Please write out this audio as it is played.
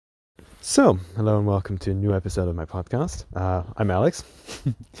So, hello and welcome to a new episode of my podcast. I'm Alex.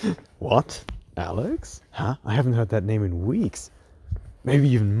 What? Alex? Huh? I haven't heard that name in weeks. Maybe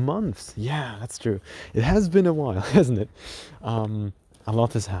even months. Yeah, that's true. It has been a while, hasn't it? A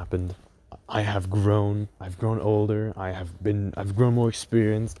lot has happened. I have grown. I've grown older. I've grown more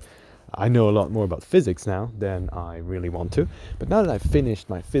experienced. I know a lot more about physics now than I really want to. But now that I've finished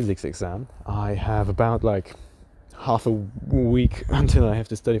my physics exam, I have about half a week until I have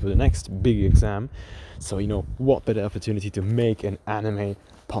to study for the next big exam. So, what better opportunity to make an anime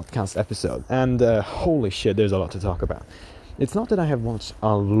podcast episode? And holy shit, there's a lot to talk about. It's not that I have watched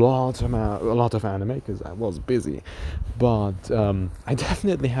a lot of anime because I was busy, but I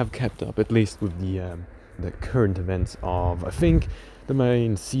definitely have kept up, at least with the current events of, I think, the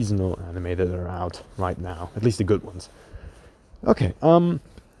main seasonal anime that are out right now, at least the good ones. Okay,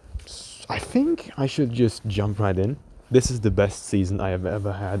 I think I should just jump right in. This is the best season I have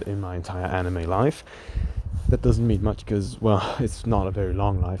ever had in my entire anime life. That doesn't mean much because, well, it's not a very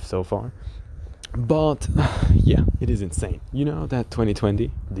long life so far. But, yeah, it is insane. You know that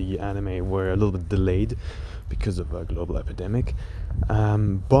 2020, the anime were a little bit delayed because of a global epidemic.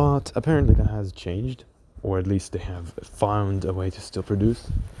 But apparently that has changed, or at least they have found a way to still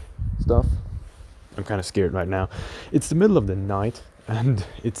produce stuff. I'm kind of scared right now. It's the middle of the night, and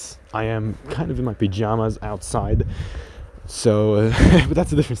I am kind of in my pajamas outside. So, but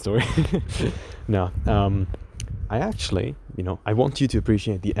that's a different story. No, I actually, I want you to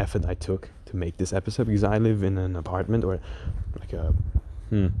appreciate the effort I took to make this episode because I live in an apartment or like I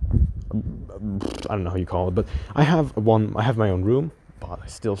don't know how you call it, but I have my own room, but I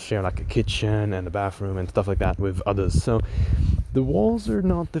still share like a kitchen and a bathroom and stuff like that with others. So the walls are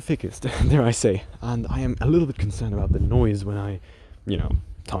not the thickest, dare I say, and I am a little bit concerned about the noise when I,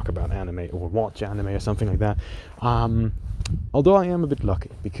 talk about anime or watch anime or something like that. Although I am a bit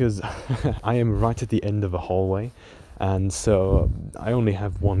lucky because I am right at the end of a hallway, and so I only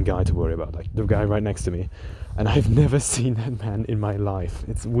have one guy to worry about, like the guy right next to me, and I've never seen that man in my life.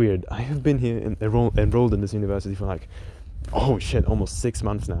 It's weird. I have been here enrolled in this university for almost 6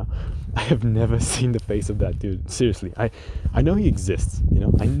 months now. I have never seen the face of that dude. Seriously, I know he exists,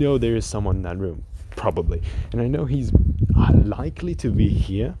 I know there is someone in that room, probably, and I know he's likely to be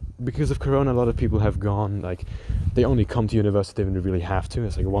here. Because of Corona, a lot of people have gone, they only come to university when they really have to.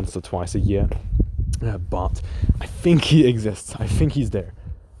 It's like once or twice a year. But I think he exists. I think he's there.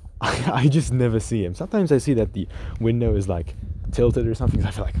 I just never see him. Sometimes I see that the window is tilted or something.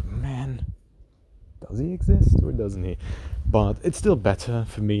 I feel like, man, does he exist or doesn't he? But it's still better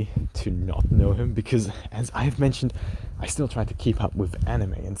for me to not know him because, as I've mentioned, I still try to keep up with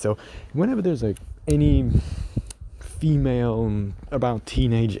anime. And so whenever there's any female about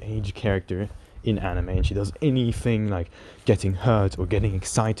teenage age character in anime and she does anything like getting hurt or getting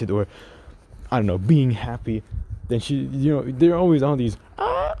excited or I don't know, being happy, then she, there are always all these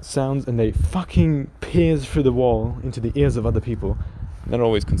sounds and they fucking pierce through the wall into the ears of other people. That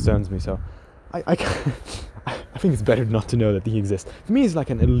always concerns me. So I I think it's better not to know that he exists. For me, he's like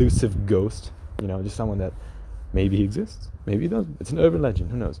an elusive ghost, just someone that maybe he exists, maybe he doesn't. It's an urban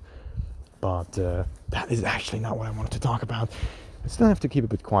legend, who knows? But that is actually not what I wanted to talk about. I still have to keep a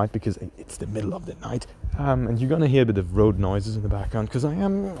bit quiet because it's the middle of the night. And you're going to hear a bit of road noises in the background because I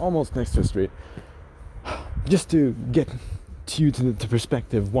am almost next to a street. Just to get you to the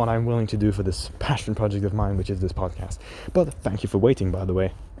perspective what I'm willing to do for this passion project of mine, which is this podcast. But thank you for waiting, by the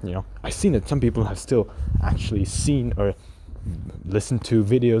way. I've seen that some people have still actually seen or listened to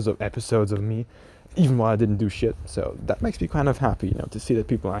videos of episodes of me, even while I didn't do shit. So that makes me kind of happy, to see that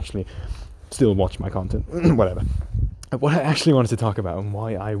people actually still watch my content. Whatever. What I actually wanted to talk about and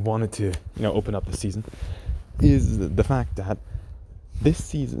why I wanted to, open up the season is the fact that this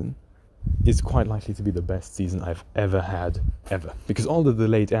season is quite likely to be the best season I've ever had, ever. Because all the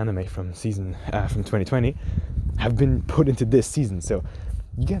delayed anime from 2020 have been put into this season. So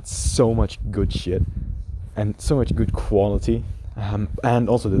you get so much good shit and so much good quality. And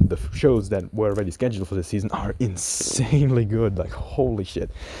also the shows that were already scheduled for this season are insanely good, holy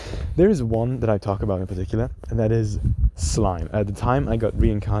shit. There is one that I talk about in particular, and that is Slime. At the time, I got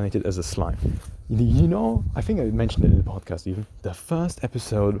reincarnated as a slime. I think I mentioned it in the podcast even. The first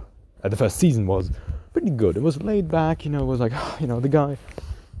episode, the first season was pretty good. It was laid back, it was the guy,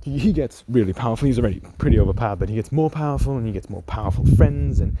 he gets really powerful. He's already pretty overpowered, but he gets more powerful, and he gets more powerful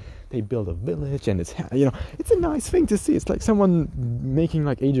friends, and they build a village, and it's a nice thing to see. It's like someone making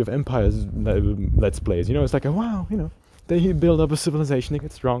Age of Empires let's plays. It's like wow, they build up a civilization, they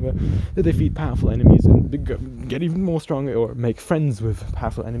get stronger, they defeat powerful enemies and get even more stronger or make friends with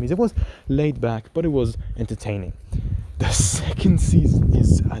powerful enemies. It was laid back, but it was entertaining. The second season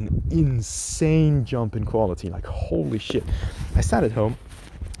is an insane jump in quality. Like, holy shit. I sat at home,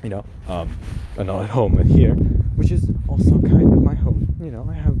 not at home, but here, which is also kind of my home.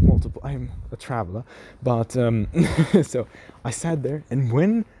 I have multiple, I'm a traveler, but, so I sat there, and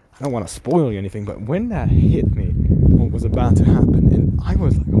when, I don't want to spoil anything, but when that hit me, what was about to happen, and I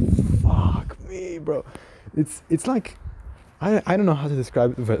was like, oh, fuck me, bro. It's like, I don't know how to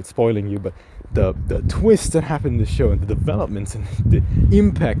describe it without spoiling you, but the twists that happen in the show and the developments and the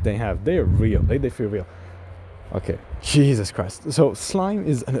impact they have, they're real. They feel real. Okay, Jesus Christ. So Slime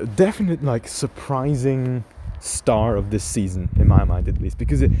is a definite, like, surprising star of this season, in my mind at least,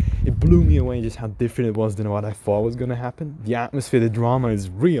 because it blew me away just how different it was than what I thought was gonna happen. The atmosphere, the drama is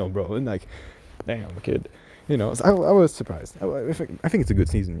real, bro, and like, damn, kid. So I was surprised. I think it's a good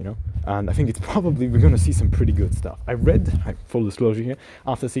season, and I think it's probably, we're gonna see some pretty good stuff. Full disclosure here,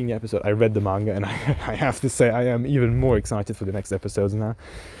 after seeing the episode, I read the manga, and I have to say I am even more excited for the next episodes now,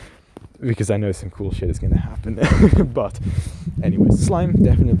 because I know some cool shit is gonna happen. But anyway, Slime,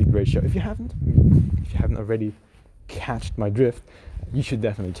 definitely great show. If you haven't already catched my drift, you should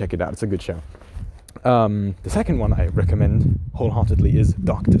definitely check it out. It's a good show. The second one I recommend wholeheartedly is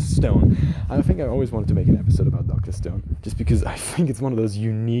Dr. Stone. I think I always wanted to make an episode about Dr. Stone, just because I think it's one of those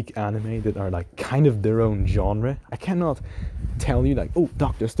unique anime that are like kind of their own genre. I cannot tell you like, oh,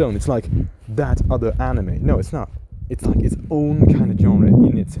 Dr. Stone, it's like that other anime. No, it's not. It's like its own kind of genre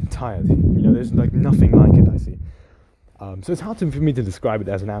in its entirety. There's like nothing like it, I see. So it's hard for me to describe it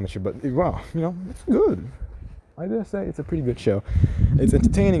as an amateur, but it's good. I dare say it's a pretty good show. It's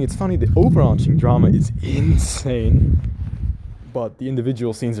entertaining, it's funny, the overarching drama is insane, but the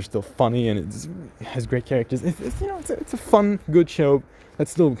individual scenes are still funny, and it has great characters. It's a fun, good show that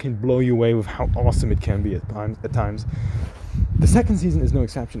still can blow you away with how awesome it can be at times. The second season is no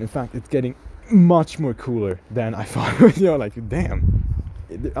exception. In fact, it's getting much more cooler than I thought. Like, damn.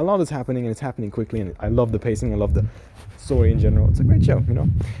 A lot is happening, and it's happening quickly, and I love the pacing, I love the story in general. It's a great show,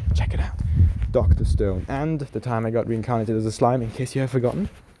 Check it out. Dr. Stone. And the time I got reincarnated as a slime, in case you have forgotten.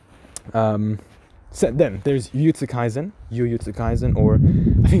 So then, there's Jujutsu Kaisen, or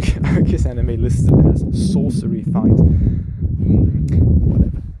I think Kiss Anime lists it as Sorcery Fight.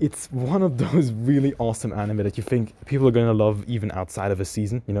 Whatever. It's one of those really awesome anime that you think people are going to love even outside of a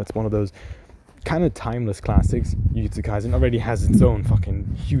season. It's one of those kind of timeless classics. Jujutsu Kaisen already has its own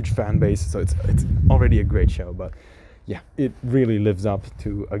fucking huge fan base, so it's already a great show, but yeah, it really lives up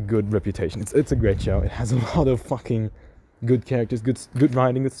to a good reputation. It's a great show. It has a lot of fucking good characters, good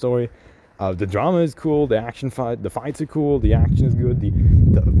writing, good story. The drama is cool, the fights are cool, the action is good,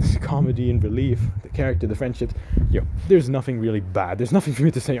 the comedy and relief, the character, the friendships. There's nothing really bad. There's nothing for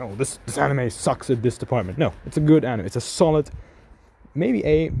me to say, oh, this anime sucks at this department. No, it's a good anime. It's a solid, maybe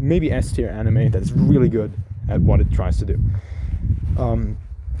S tier anime that's really good at what it tries to do.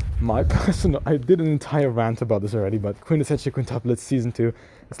 I did an entire rant about this already, but Quintessential Quintuplets Season 2,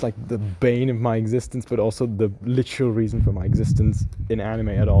 it's like the bane of my existence, but also the literal reason for my existence in anime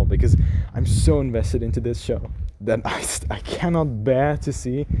at all, because I'm so invested into this show that I cannot bear to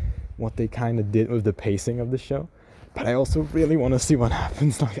see what they kind of did with the pacing of the show, but I also really want to see what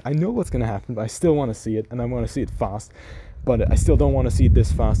happens. Like, I know what's going to happen, but I still want to see it, and I want to see it fast, but I still don't want to see it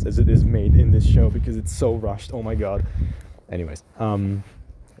this fast as it is made in this show, because it's so rushed. Oh my god. Anyways,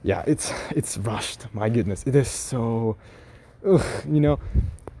 yeah, it's rushed. My goodness, it is so,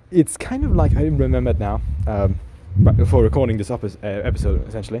 it's kind of like, I remembered now, but before recording this episode,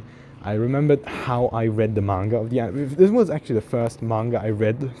 essentially, I remembered how I read the manga of the anime. This was actually the first manga I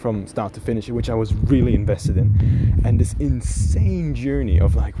read from start to finish, which I was really invested in. And this insane journey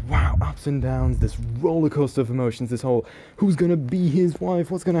of like, wow, ups and downs, this roller coaster of emotions, this whole, who's gonna be his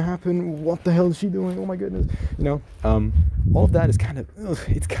wife, what's gonna happen, what the hell is she doing, oh my goodness, all of that is kind of,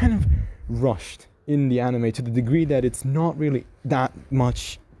 it's kind of rushed in the anime to the degree that it's not really that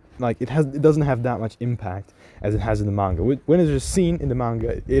much, like, it doesn't have that much impact as it has in the manga. When there's a scene in the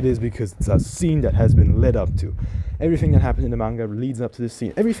manga, it is because it's a scene that has been led up to. Everything that happens in the manga leads up to this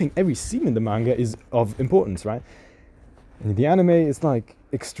scene. Every scene in the manga is of importance, right? And the anime is like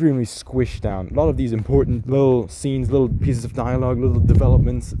extremely squished down. A lot of these important little scenes, little pieces of dialogue, little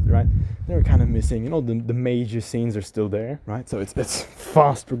developments, right? They're kind of missing. The major scenes are still there, right? So it's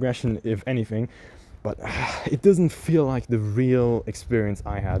fast progression, if anything. But it doesn't feel like the real experience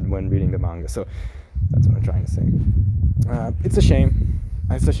I had when reading the manga. So that's what I'm trying to say. It's a shame.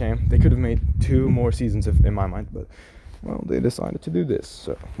 It's a shame. They could have made 2 more seasons in my mind, but, well, they decided to do this,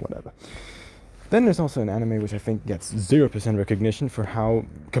 so whatever. Then there's also an anime which I think gets 0% recognition for how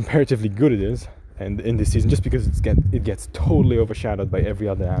comparatively good it is, in this season, just because it gets totally overshadowed by every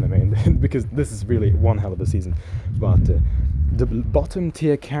other anime, and because this is really one hell of a season. But the bottom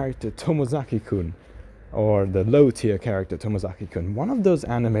tier character Tomozaki-kun, or the low tier character Tomozaki-kun, one of those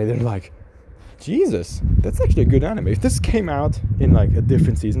anime, they're like, Jesus, that's actually a good anime. If this came out in like a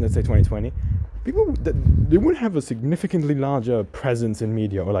different season, let's say 2020, they would have a significantly larger presence in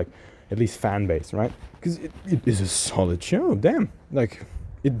media, or like at least fan base, right? Because it is a solid show. Damn, like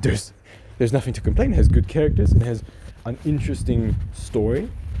there's nothing to complain. It has good characters. It has an interesting story.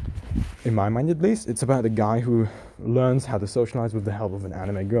 In my mind, at least, it's about a guy who learns how to socialize with the help of an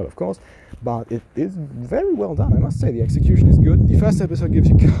anime girl, of course, but it is very well done, I must say. The execution is good. The first episode gives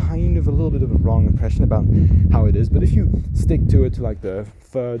you kind of a little bit of a wrong impression about how it is, but if you stick to it to like the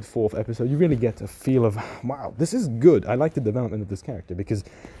third, fourth episode, you really get a feel of, wow, this is good. I like the development of this character because,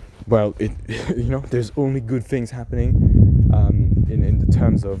 well, it there's only good things happening in the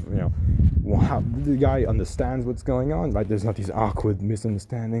terms of, how the guy understands what's going on, right? There's not these awkward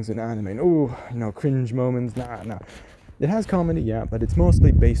misunderstandings in anime and cringe moments. Nah. It has comedy, yeah, but it's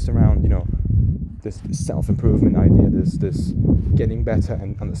mostly based around, this self-improvement idea, this getting better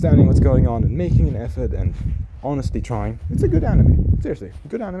and understanding what's going on and making an effort and honestly trying. It's a good anime. Seriously,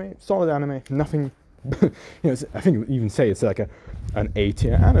 good anime, solid anime, nothing. I think we even say it's like an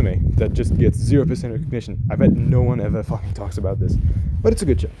A-tier anime that just gets 0% recognition. I bet no one ever fucking talks about this, but it's a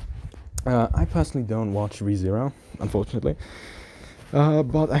good show. I personally don't watch ReZero, unfortunately,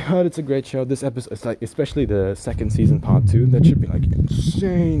 but I heard it's a great show. This episode, it's like, especially the second season, part 2, that should be like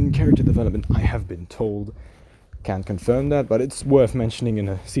insane character development, I have been told. Can't confirm that, but it's worth mentioning in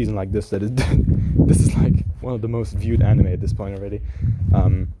a season like this that this is like one of the most viewed anime at this point already.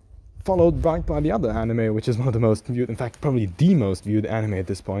 Followed right by the other anime, which is one of the most viewed, in fact, probably the most viewed anime at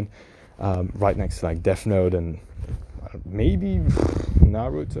this point, right next to like Death Note and maybe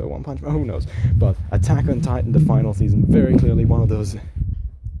Naruto, One Punch Man, who knows. But Attack on Titan, the final season, very clearly one of those,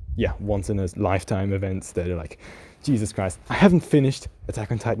 once in a lifetime events that are like, Jesus Christ. I haven't finished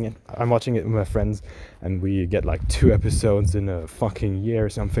Attack on Titan yet. I'm watching it with my friends, and we get like 2 episodes in a fucking year or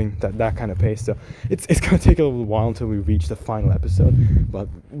something, that kind of pace. So it's gonna take a little while until we reach the final episode. But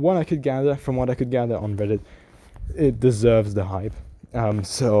from what I could gather on Reddit, it deserves the hype.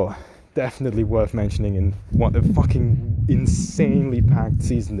 So definitely worth mentioning in what a fucking insanely packed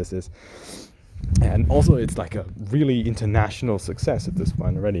season this is. And also it's like a really international success at this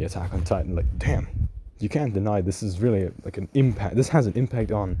point already, Attack on Titan. Like, damn, you can't deny this is really like an impact. This has an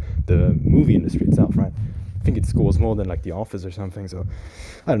impact on the movie industry itself, right? I think it scores more than like The Office or something. So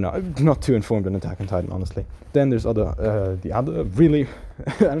I don't know. I'm not too informed on Attack on Titan, honestly. Then there's the other really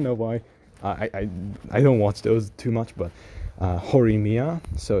I don't know why. I don't watch those too much, but Horimiya.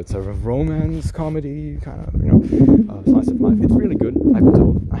 So it's a romance comedy kind of slice of life. It's really good, I've been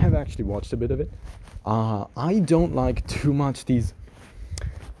told. I have actually watched a bit of it. I don't like too much these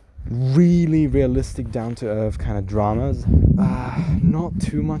really realistic, down-to-earth kind of dramas. Not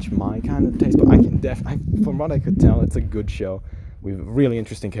too much my kind of taste, but from what I could tell, it's a good show with really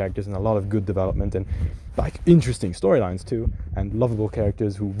interesting characters and a lot of good development and like interesting storylines too, and lovable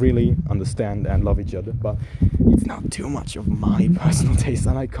characters who really understand and love each other. But it's not too much of my personal taste.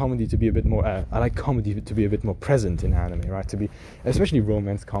 I like comedy to be a bit more. Present in anime, right? To be, especially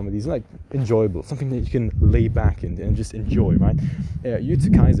romance comedies, like enjoyable, something that you can lay back and just enjoy, right?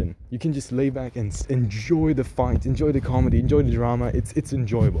 Jujutsu Kaisen, you can just lay back and enjoy the fight, enjoy the comedy, enjoy the drama. It's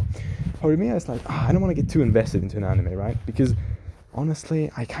enjoyable. Horimiya is like, I don't want to get too invested into an anime, right? Because honestly,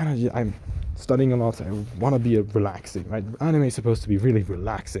 I'm studying a lot. I want to be relaxing, right? Anime is supposed to be really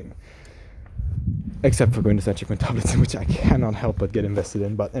relaxing, except for going to Senshi tablets, which I cannot help but get invested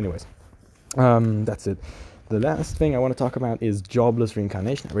in. But anyways, that's it. The last thing I want to talk about is Jobless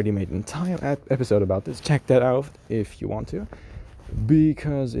Reincarnation. I already made an entire episode about this. Check that out if you want to,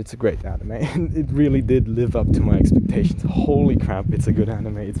 because it's a great anime and it really did live up to my expectations. Holy crap, it's a good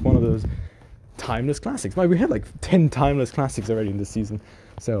anime. It's one of those timeless classics. We had like 10 timeless classics already in this season.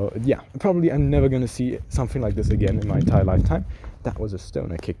 So yeah, probably I'm never going to see something like this again in my entire lifetime. That was a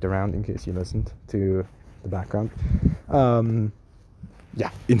stone I kicked around, in case you listened to the background.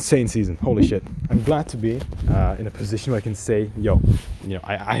 Insane season. Holy shit. I'm glad to be in a position where I can say,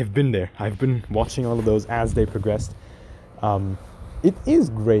 I have been there. I've been watching all of those as they progressed. It is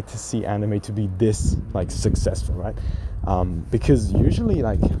great to see anime to be this like successful, right? Because usually,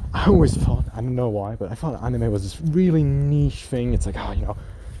 like, I always thought, I don't know why, but I thought anime was this really niche thing. It's like,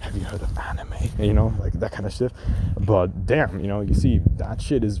 have you heard of anime? Like that kind of shit. But damn, you see that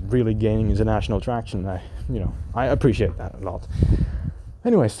shit is really gaining international traction. I appreciate that a lot.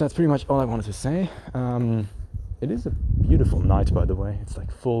 Anyways, that's pretty much all I wanted to say. It is a beautiful night, by the way. It's like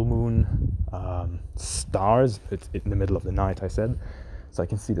full moon, stars. It's in the middle of the night, I said, so I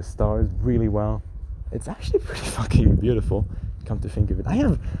can see the stars really well. It's actually pretty fucking beautiful, come to think of it.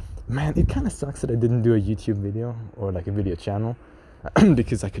 Man, it kind of sucks that I didn't do a YouTube video or like a video channel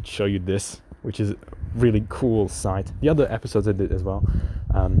because I could show you this, which is a really cool sight. The other episodes I did as well,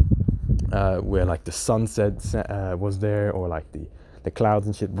 where like the sunset was there, or like the clouds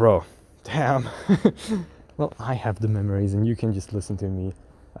and shit. Bro, damn. Well, I have the memories, and you can just listen to me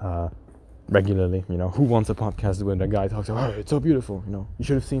regularly. You know, who wants a podcast when a guy talks about, oh, it's so beautiful, you know, you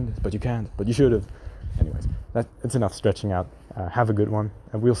should have seen this, but you can't, but you should have. Anyways, it's enough stretching out. Have a good one,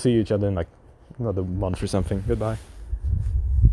 and we'll see each other in like another month or something. Goodbye.